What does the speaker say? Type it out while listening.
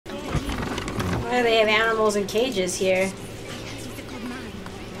Why do they have animals in cages here?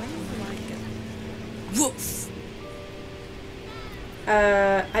 Woof.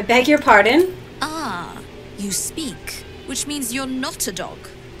 I beg your pardon? Ah, you speak, which means you're not a dog.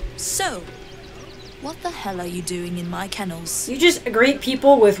 So, what the hell are you doing in my kennels? You just greet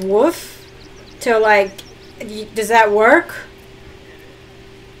people with woof? To like, does that work?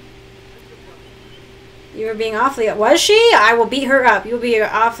 You were being awfully, was she? I will beat her up. You'll be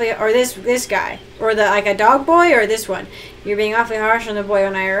awfully, or this guy. Or the, like a dog boy, or this one. You're being awfully harsh on the boy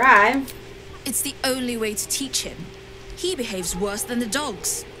when I arrive. It's the only way to teach him. He behaves worse than the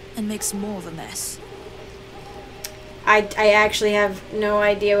dogs, and makes more of a mess. I actually have no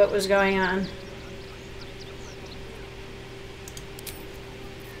idea what was going on.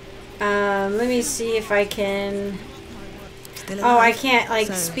 Let me see if I can... Oh, I can't, like,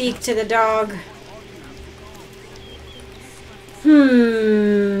 speak to the dog.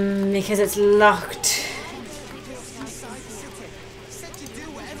 Because it's locked.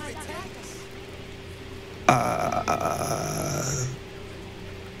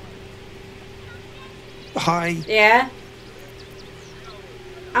 Hi. Yeah?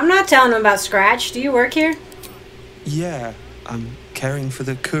 I'm not telling him about Scratch. Do you work here? Yeah, I'm caring for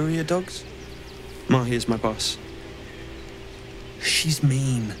the courier dogs. Mahi's my boss. She's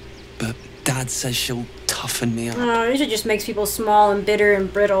mean, but Dad says she'll toughen me up. Oh, usually just makes people small and bitter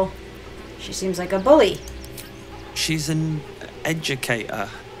and brittle. She seems like a bully. She's an educator.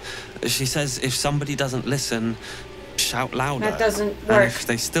 She says if somebody doesn't listen, shout louder. That doesn't And work. if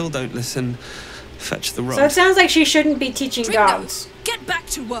they still don't listen, fetch the rod. So it sounds like she shouldn't be teaching Dringo, dogs. get back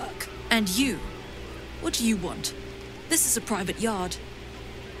to work. And you, what do you want? This is a private yard.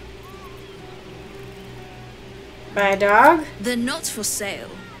 By a dog? They're not for sale.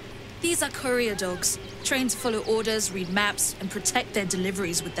 These are courier dogs, trained to follow orders, read maps, and protect their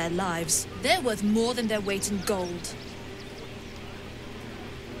deliveries with their lives. They're worth more than their weight in gold.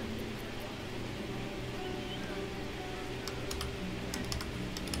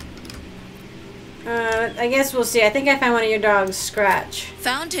 I guess we'll see. I think I found one of your dogs, Scratch.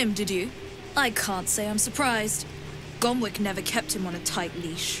 Found him, did you? I can't say I'm surprised. Gomwick never kept him on a tight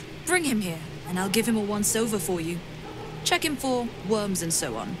leash. Bring him here, and I'll give him a once-over for you. Check him for worms and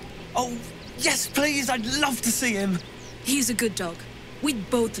so on. Oh, yes, please. I'd love to see him. He's a good dog. We'd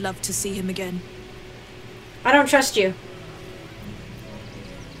both love to see him again. I don't trust you.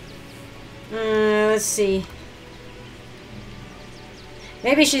 Let's see.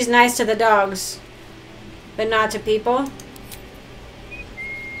 Maybe she's nice to the dogs, but not to people.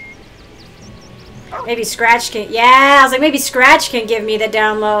 Maybe Scratch can... Yeah, I was like, maybe Scratch can give me the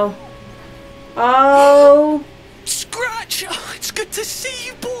down low. Oh. Scratch! Oh, it's good to see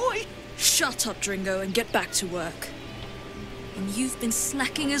you, boy! Shut up, Dringo, and get back to work. And you've been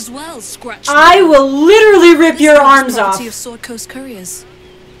slacking as well, Scratch. I will literally rip your arms off. Of Sword Coast Couriers.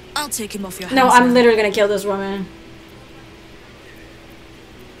 I'll take him off your hands. No, I'm now. literally gonna kill this woman.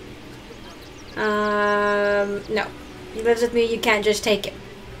 No. He lives with me, you can't just take him.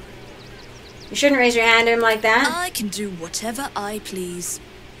 You shouldn't raise your hand at him like that. I can do whatever I please.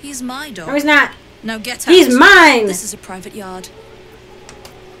 He's my dog. No, he's not. Now get out. He's mine! This is a private yard.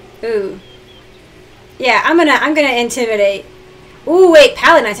 Ooh. Yeah, I'm gonna intimidate. Ooh, wait,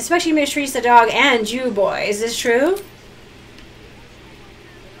 Paladin, especially mistreats the dog and you, boy. Is this true?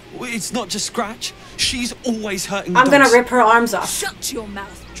 It's not just Scratch. She's always hurting I'm dogs. gonna rip her arms off. Shut your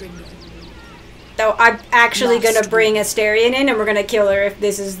mouth, Dringo. Though I'm actually Last gonna bring Asterion in and we're gonna kill her if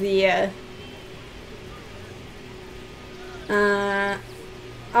this is the,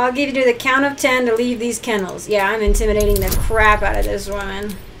 I'll give you the count of 10 to leave these kennels. Yeah, I'm intimidating the crap out of this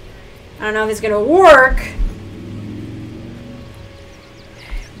woman. I don't know if it's gonna work.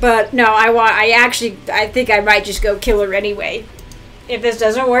 But no, I think I might just go kill her anyway. If this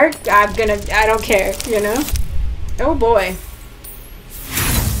doesn't work, I don't care, you know? Oh boy.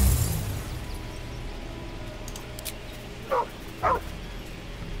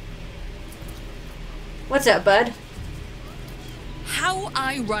 What's up, bud? How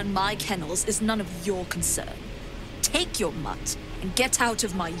I run my kennels is none of your concern. Take your mutt and get out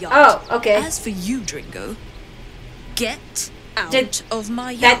of my yard. Oh, okay. As for you, Dringo, get out of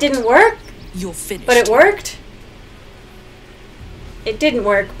my yard. That didn't work? You're finished. But it worked? It didn't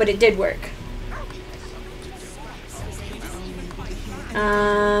work, but it did work.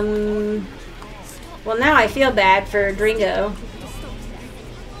 Well, now I feel bad for Dringo.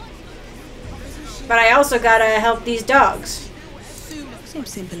 But I also gotta help these dogs. Seems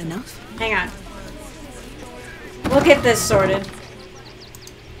simple enough. Hang on. We'll get this sorted.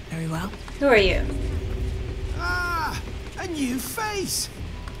 Very well. Who are you? Ah, a new face.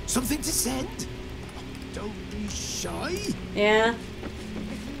 Something to send? Don't be shy. Yeah.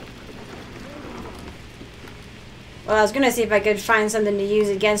 Well, I was gonna see if I could find something to use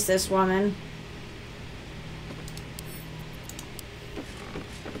against this woman.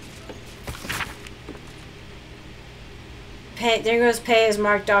 There goes pay is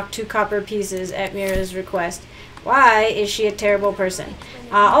marked off 2 copper pieces at Mira's request. Why is she a terrible person?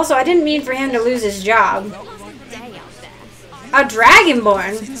 Also, I didn't mean for him to lose his job. A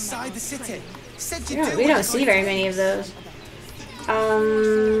dragonborn? Inside the city. Said We don't see very many of those. How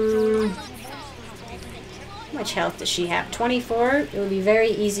much health does she have? 24? It would be very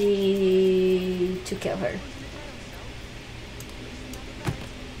easy to kill her.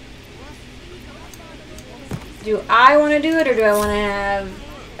 Do I want to do it, or do I want to have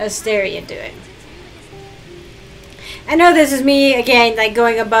Asteria do it? I know this is me, again, like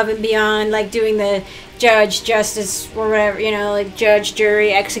going above and beyond, like doing the judge, justice, or whatever, you know, like judge,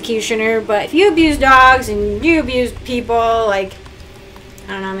 jury, executioner, but if you abuse dogs and you abuse people, like,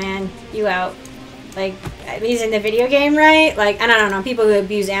 I don't know, man, you out. Like, at least in the video game, right? Like, I don't know, people who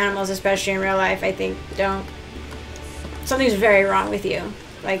abuse animals, especially in real life, I think don't. Something's very wrong with you.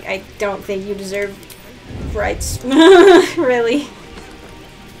 Like, I don't think you deserve rights. Really.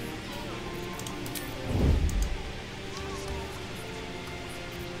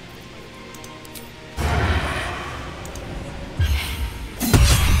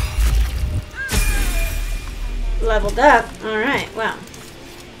 Leveled up. Alright, well.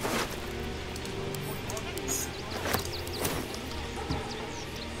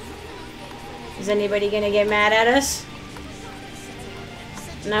 Is anybody gonna get mad at us?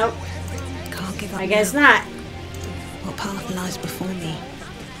 Nope. Can't give up I guess now. not. What path lies before me?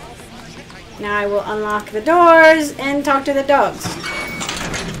 Now I will unlock the doors and talk to the dogs.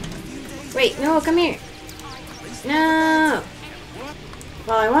 Wait, no, come here. No.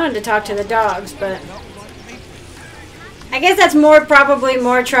 Well, I wanted to talk to the dogs, but I guess that's probably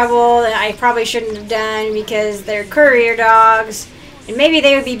more trouble that I probably shouldn't have done because they're courier dogs, and maybe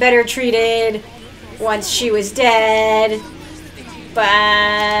they would be better treated once she was dead.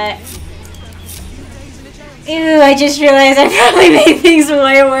 But ew, I just realized I probably made things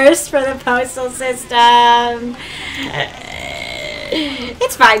way worse for the postal system.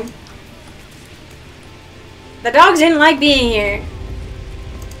 It's fine. The dogs didn't like being here.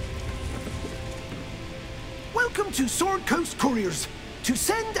 Welcome to Sword Coast Couriers. To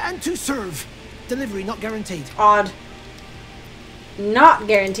send and to serve. Delivery not guaranteed. Odd. Not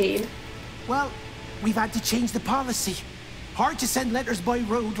guaranteed. Well, we've had to change the policy. Hard to send letters by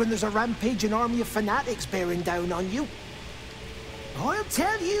road when there's a rampaging army of fanatics bearing down on you. I'll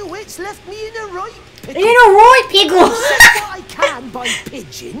tell you, it's left me in a right pickle. In a right pickle! I'll send what I can by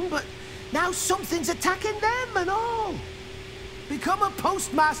pigeon, but now something's attacking them and all. Become a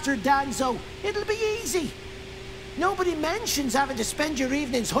postmaster, Danzo. It'll be easy. Nobody mentions having to spend your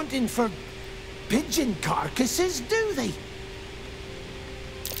evenings hunting for pigeon carcasses, do they?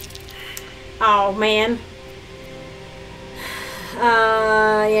 Oh, man.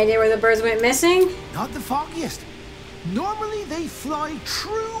 Any idea where the birds went missing? Not the foggiest. Normally they fly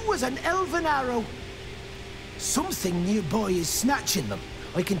true as an elven arrow. Something nearby is snatching them.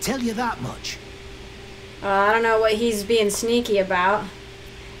 I can tell you that much. I don't know what he's being sneaky about.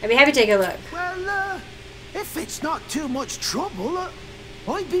 I'd be happy to take a look. Well, if it's not too much trouble,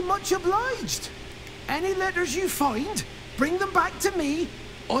 I'd be much obliged. Any letters you find, bring them back to me,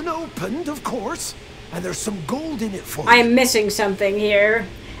 unopened, of course, and there's some gold in it for you. I'm missing something here.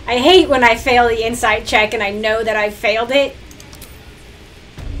 I hate when I fail the insight check and I know that I failed it.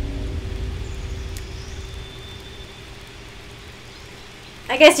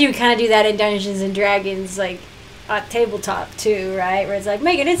 I guess you kind of do that in Dungeons and Dragons, like, tabletop too, right? Where it's like,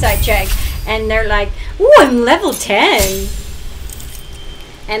 make an insight check. And they're like, ooh, I'm level 10.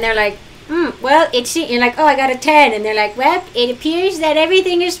 And they're like, well, it's, you're like, oh, I got a 10. And they're like, well, it appears that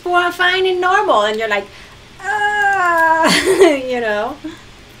everything is fine and normal. And you're like, you know.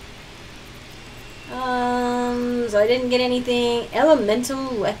 So I didn't get anything.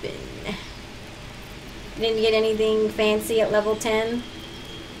 Elemental weapon. Didn't get anything fancy at level 10.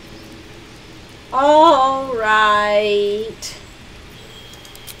 Alright.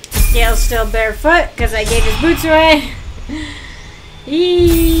 Gail's still barefoot because I gave his boots away.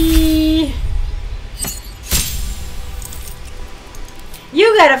 Eee.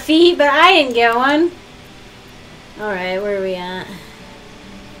 You got a feet, but I didn't get one. Alright, where are we at? I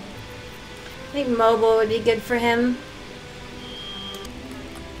think mobile would be good for him.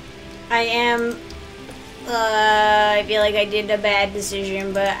 I feel like I did a bad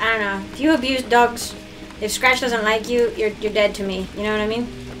decision, but I don't know. If you abuse dogs, if Scratch doesn't like you, you're dead to me. You know what I mean?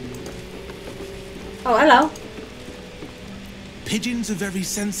 Oh, hello. Pigeons are very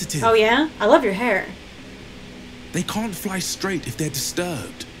sensitive. Oh, yeah? I love your hair. They can't fly straight if they're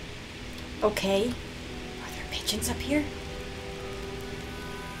disturbed. Okay. Are there pigeons up here?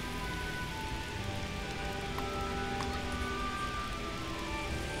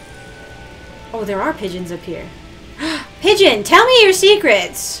 Oh, there are pigeons up here. Pigeon, tell me your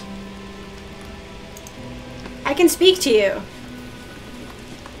secrets. I can speak to you.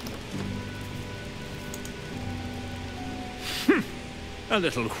 A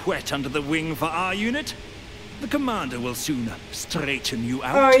little wet under the wing for our unit. The commander will soon straighten you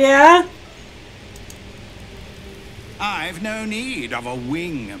out. Oh, yeah? I've no need of a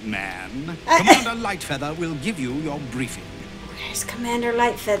wingman. Commander Lightfeather will give you your briefing. Where's Commander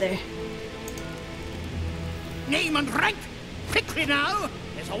Lightfeather? Name and rank. Quickly now.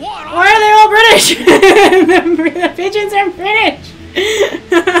 There's a war on. Why are they all British? The pigeons are British.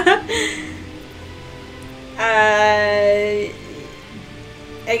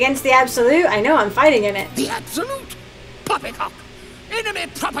 Against the Absolute? I know, I'm fighting in it. The Absolute? Poppycock. Enemy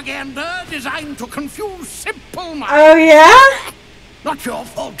propaganda designed to confuse simple minds. Oh, yeah? Not your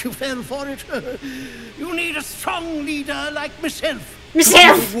fault you fell for it. You need a strong leader like myself.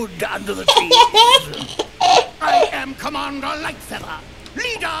 Myself? Wood under the trees. I am Commander Lightfeather,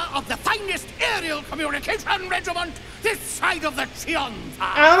 leader of the finest aerial communication regiment this side of the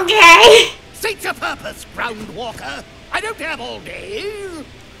Chionfa. Okay. State your purpose, ground walker. I don't have all day.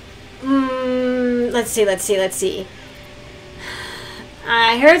 Let's see.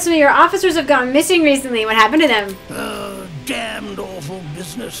 I heard some of your officers have gone missing recently. What happened to them? Damned awful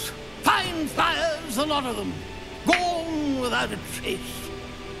business. Fine flyers, a lot of them. Gone without a trace.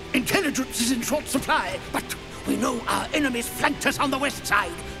 Intelligence is in short supply, but we know our enemies flanked us on the west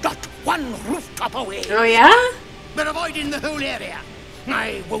side, not one rooftop away. Oh, yeah? They're avoiding the whole area.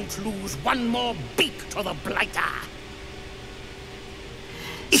 I won't lose one more beak to the blighter.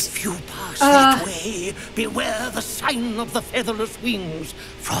 If you pass that way, beware the sign of the featherless wings.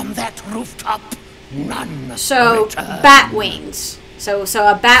 From that rooftop, none So, return. bat wings. So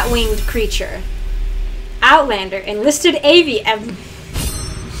a bat-winged creature. Outlander, enlisted avian.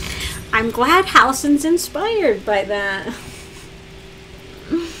 I'm glad Halsin's inspired by that.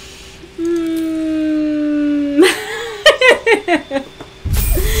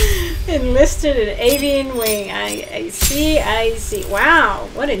 Enlisted an avian wing. I see. Wow,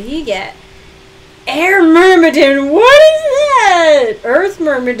 what did he get? Air Myrmidon. What is that? Earth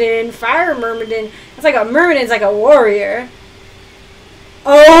Myrmidon, Fire Myrmidon. It's like a Myrmidon's like a warrior.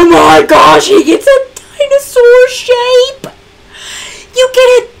 Oh my gosh, he gets a dinosaur shape. You get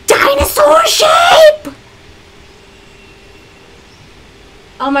a dinosaur shape.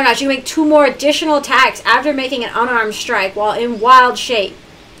 Oh my gosh, you make 2 more additional attacks after making an unarmed strike while in wild shape.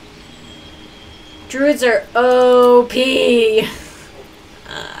 Druids are OP.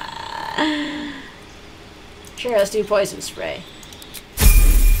 Sure, let's do poison spray.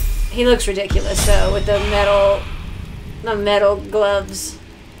 He looks ridiculous though with the metal gloves.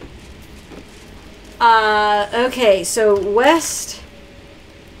 Okay, so west,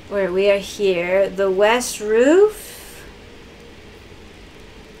 where we are here, the west roof.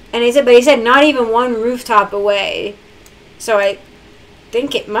 And he said not even one rooftop away. So I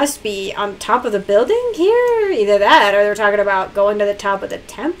think it must be on top of the building here. Either that or they're talking about going to the top of the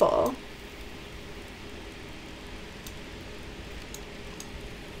temple.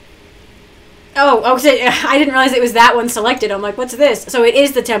 Oh, I didn't realize it was that one selected. I'm like, what's this? So it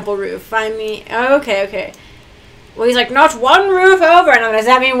is the temple roof. I mean, okay. Well, he's like, not one roof over. And does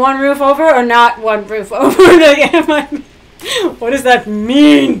that mean one roof over or not one roof over? What does that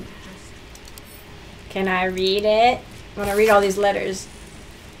mean? Can I read it? I want to read all these letters.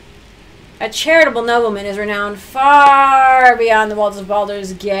 A charitable nobleman is renowned far beyond the walls of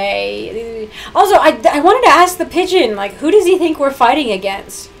Baldur's Gate. Also, I wanted to ask the pigeon, like, who does he think we're fighting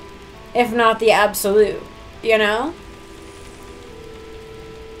against? If not the Absolute, you know?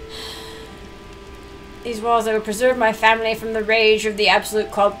 These walls that would preserve my family from the rage of the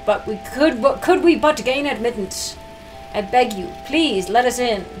Absolute cult, but could we but gain admittance? I beg you, please, let us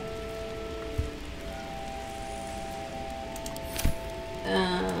in.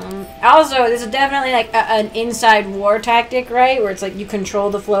 Also, this is definitely like an inside war tactic, right? Where it's like you control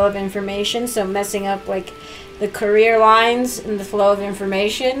the flow of information, so messing up like the career lines and the flow of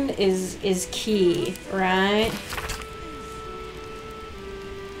information is key, right?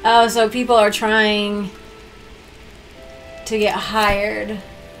 Oh, so people are trying to get hired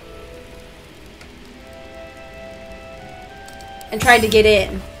and tried to get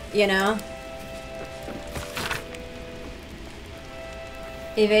in, you know?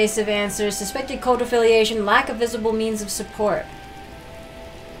 Evasive answers. Suspected cult affiliation. Lack of visible means of support.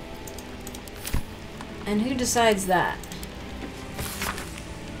 And who decides that?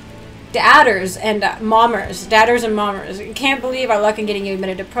 Dadders and mommers. Dadders and mommers. Can't believe our luck in getting you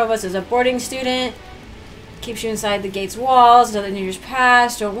admitted to Provost as a boarding student. Keeps you inside the gate's walls until the New Year's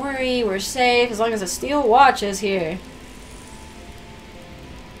pass. Don't worry, we're safe as long as a steel watch is here.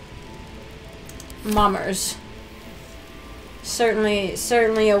 Mommers.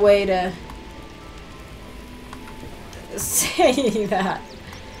 Certainly a way to say that.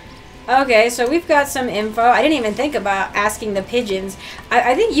 Okay, so we've got some info. I didn't even think about asking the pigeons.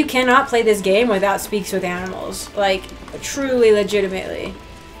 I think you cannot play this game without speaks with animals. Like, truly, legitimately.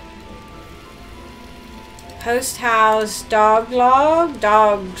 Post house, dog log,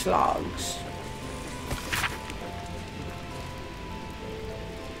 dogs logs.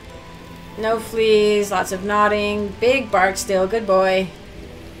 No fleas, lots of nodding. Big bark still, good boy.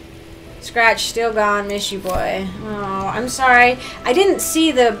 Scratch still gone, miss you, boy. Oh, I'm sorry. I didn't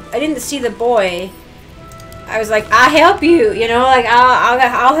see the boy. I was like, I'll help you, you know, like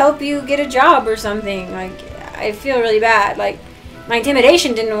I'll help you get a job or something. Like, I feel really bad. Like, my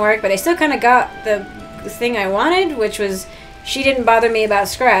intimidation didn't work, but I still kind of got the thing I wanted, which was she didn't bother me about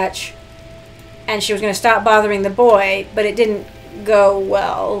Scratch, and she was gonna stop bothering the boy, but it didn't go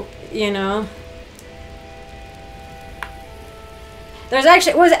well, you know. There's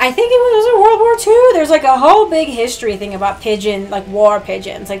actually, I think it was World War II. There's like a whole big history thing about pigeon, like war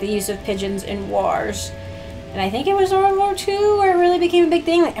pigeons, like the use of pigeons in wars. And I think it was World War II where it really became a big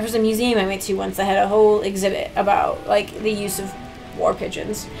thing. Like, there was a museum I went to once that had a whole exhibit about like the use of war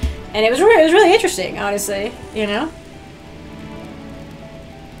pigeons. And it was really interesting, honestly, you know?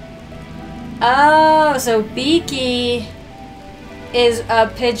 Oh, so Beaky is a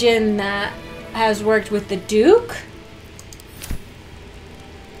pigeon that has worked with the Duke?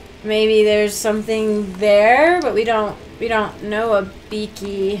 Maybe there's something there, but we don't know a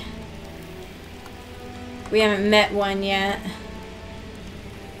Beaky. We haven't met one yet.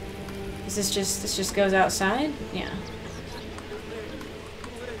 Is this just goes outside? Yeah.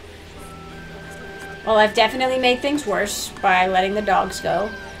 Well, I've definitely made things worse by letting the dogs go.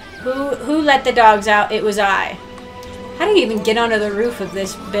 Who let the dogs out? It was I. How do you even get onto the roof of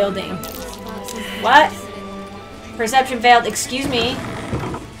this building? What? Perception failed. Excuse me.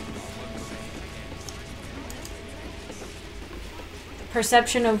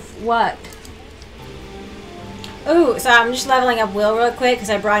 Perception of what? Ooh, so I'm just leveling up Will real quick because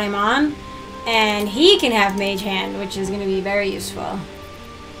I brought him on. And he can have Mage Hand, which is going to be very useful.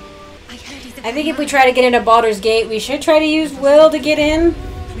 I think if we try to get into Baldur's Gate, we should try to use Will to get in.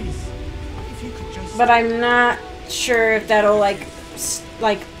 But I'm not sure if that'll, like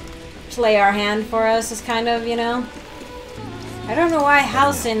play our hand for us, is kind of, you know? I don't know why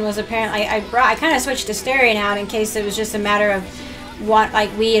Halcyon was apparently... I kind of switched to Styrian out in case it was just a matter of what,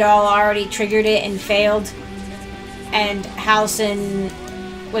 like, we had all already triggered it and failed. And Halcyon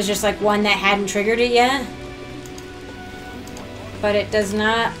was just, like, one that hadn't triggered it yet. But it does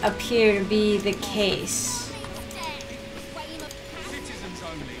not appear to be the case.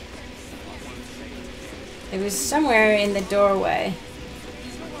 It was somewhere in the doorway.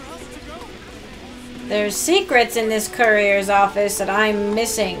 There's secrets in this courier's office that I'm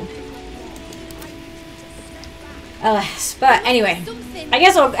missing. Alas, but anyway, I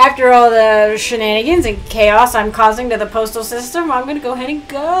guess after all the shenanigans and chaos I'm causing to the postal system, I'm gonna go ahead and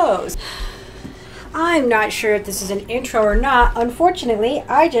go. I'm not sure if this is an intro or not. Unfortunately,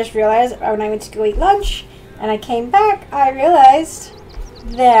 I just realized when I went to go eat lunch and I came back, I realized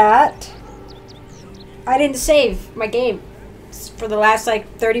that I didn't save my game for the last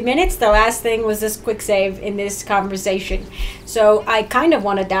like 30 minutes. The last thing was this quick save in this conversation. So I kind of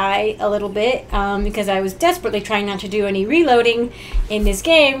want to die a little bit because I was desperately trying not to do any reloading in this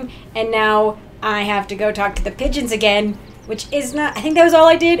game, and now I have to go talk to the pigeons again, which is not... I think that was all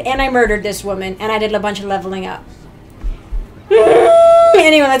I did, and I murdered this woman, and I did a bunch of leveling up.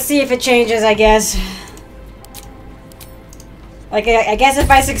 Anyway, let's see if it changes, I guess. Like, I guess if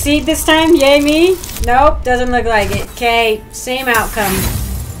I succeed this time, yay me. Nope, doesn't look like it. Okay, same outcome.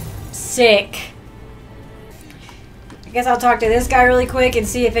 Sick. I guess I'll talk to this guy really quick and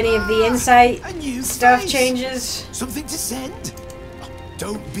see if any of the insight stuff changes. Something to send? Oh,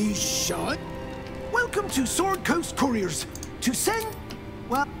 don't be shy. Welcome to Sword Coast Couriers. To send...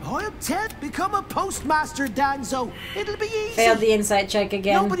 Well, I'll tell... Become a postmaster, Danzo. It'll be easy. Failed the insight check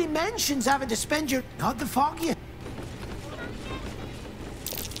again. Nobody mentions having to spend your... Not the fog you.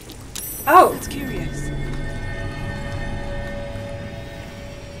 Oh! That's curious.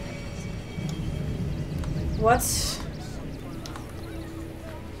 What's...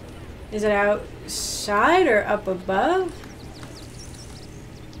 Is it outside or up above?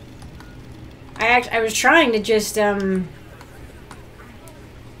 I was trying to just go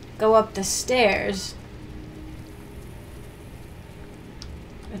up the stairs.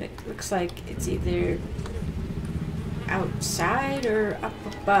 But it looks like it's either outside or up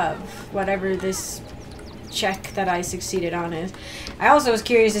above, whatever this check that I succeeded on is. I also was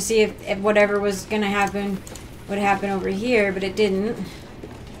curious to see if whatever was gonna happen would happen over here, but it didn't.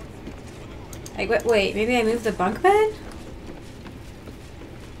 Like, wait, maybe I moved the bunk bed?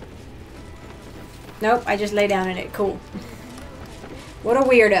 Nope, I just lay down in it. Cool. What a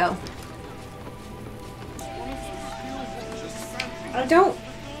weirdo.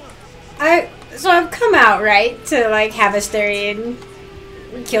 So I've come out, right, to, like, have Asterion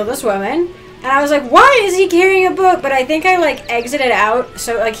kill this woman. And I was like, why is he carrying a book? But I think I, like, exited out.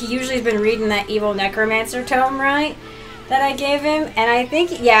 So, like, he usually has been reading that evil necromancer tome, right? That I gave him. And I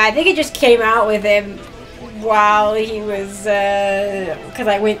think, yeah, I think it just came out with him while he was, because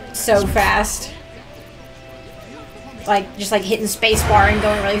I went so fast. Like, just, like, hitting spacebar and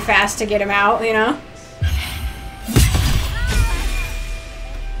going really fast to get him out, you know?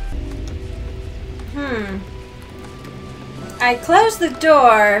 I closed the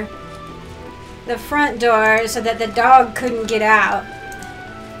door, the front door, so that the dog couldn't get out.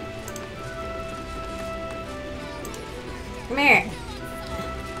 Come here.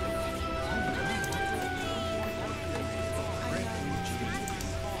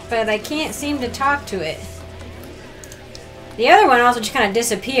 But I can't seem to talk to it. The other one also just kind of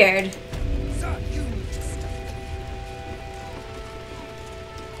disappeared.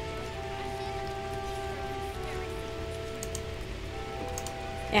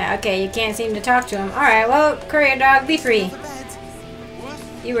 Yeah, okay, you can't seem to talk to him. Alright, well, courier dog, be free.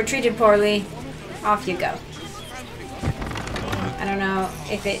 You were treated poorly. Off you go. I don't know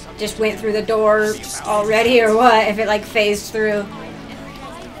if it just went through the door already or what, if it like phased through.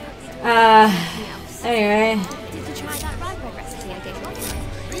 Anyway.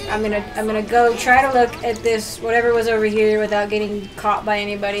 I'm gonna go try to look at this, whatever was over here, without getting caught by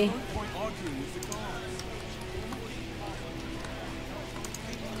anybody.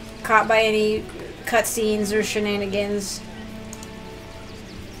 Caught by any cutscenes or shenanigans.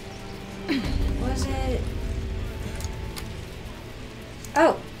 Was it?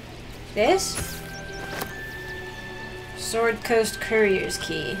 Oh, this? Sword Coast Courier's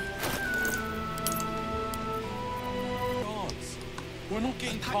key. We're not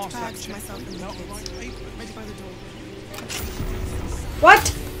getting past that check. What?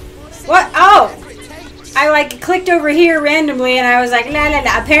 What? Oh! I like clicked over here randomly and I was like, la la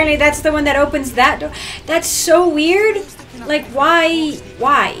la. Apparently that's the one that opens that door. That's so weird. Like, why?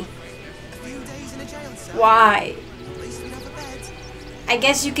 Why? Why? I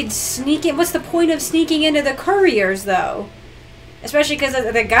guess you could sneak in. What's the point of sneaking into the couriers, though? Especially because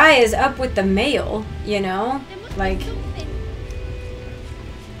the guy is up with the mail, you know? Like,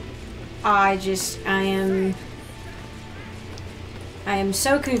 I am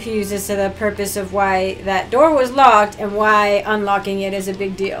so confused as to the purpose of why that door was locked and why unlocking it is a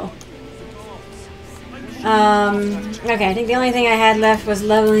big deal. Okay, I think the only thing I had left was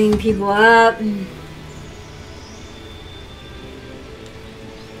leveling people up.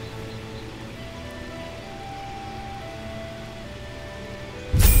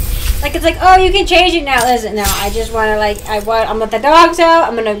 Like, it's like, oh, you can change it now. Listen, no, I just want to, like, I'm let the dogs out.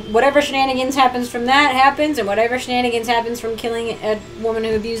 I'm gonna, whatever shenanigans happens from that happens, and whatever shenanigans happens from killing a woman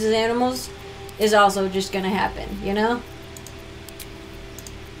who abuses animals is also just gonna happen, you know?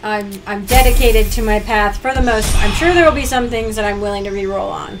 I'm dedicated to my path for the most. I'm sure there will be some things that I'm willing to re-roll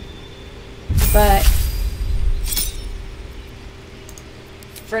on, but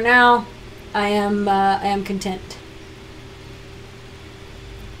for now, I am content.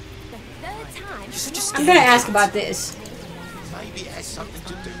 I'm gonna ask about this. Maybe it has something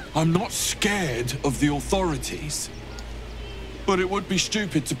to do. I'm not scared of the authorities, but it would be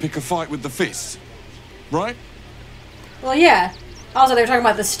stupid to pick a fight with the fists, right? Well, yeah. Also, they were talking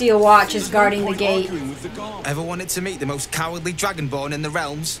about the steel watch is guarding the gate. Ever wanted to meet the most cowardly dragonborn in the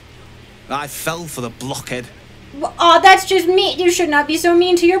realms? I fell for the blockhead. Well, oh, that's just mean. You should not be so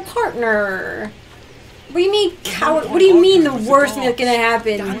mean to your partner. What do you mean, coward? What do you mean the worst thing that's gonna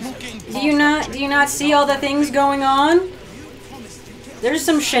happen? Do you not see all the things going on? There's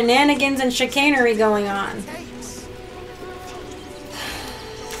some shenanigans and chicanery going on.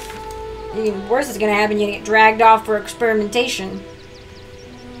 The worst is gonna happen, you get dragged off for experimentation.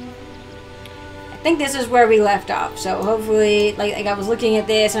 I think this is where we left off, so hopefully, like I was looking at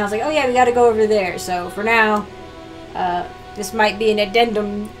this and I was like, oh yeah, we gotta go over there. So for now, This might be an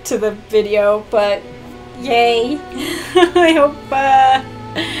addendum to the video, but yay. I hope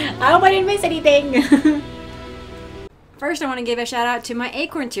I didn't miss anything. First, I want to give a shout out to my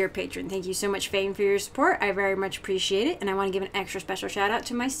Acorn tier patron. Thank you so much, Fane, for your support. I very much appreciate it. And I want to give an extra special shout out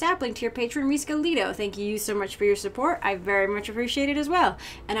to my Sapling tier patron, Riscalito. Thank you so much for your support. I very much appreciate it as well.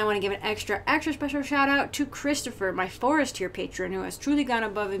 And I want to give an extra special shout out to Christopher, my Forest tier patron, who has truly gone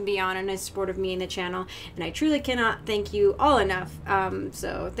above and beyond in his support of me and the channel. And I truly cannot thank you all enough.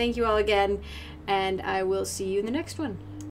 So thank you all again. And I will see you in the next one.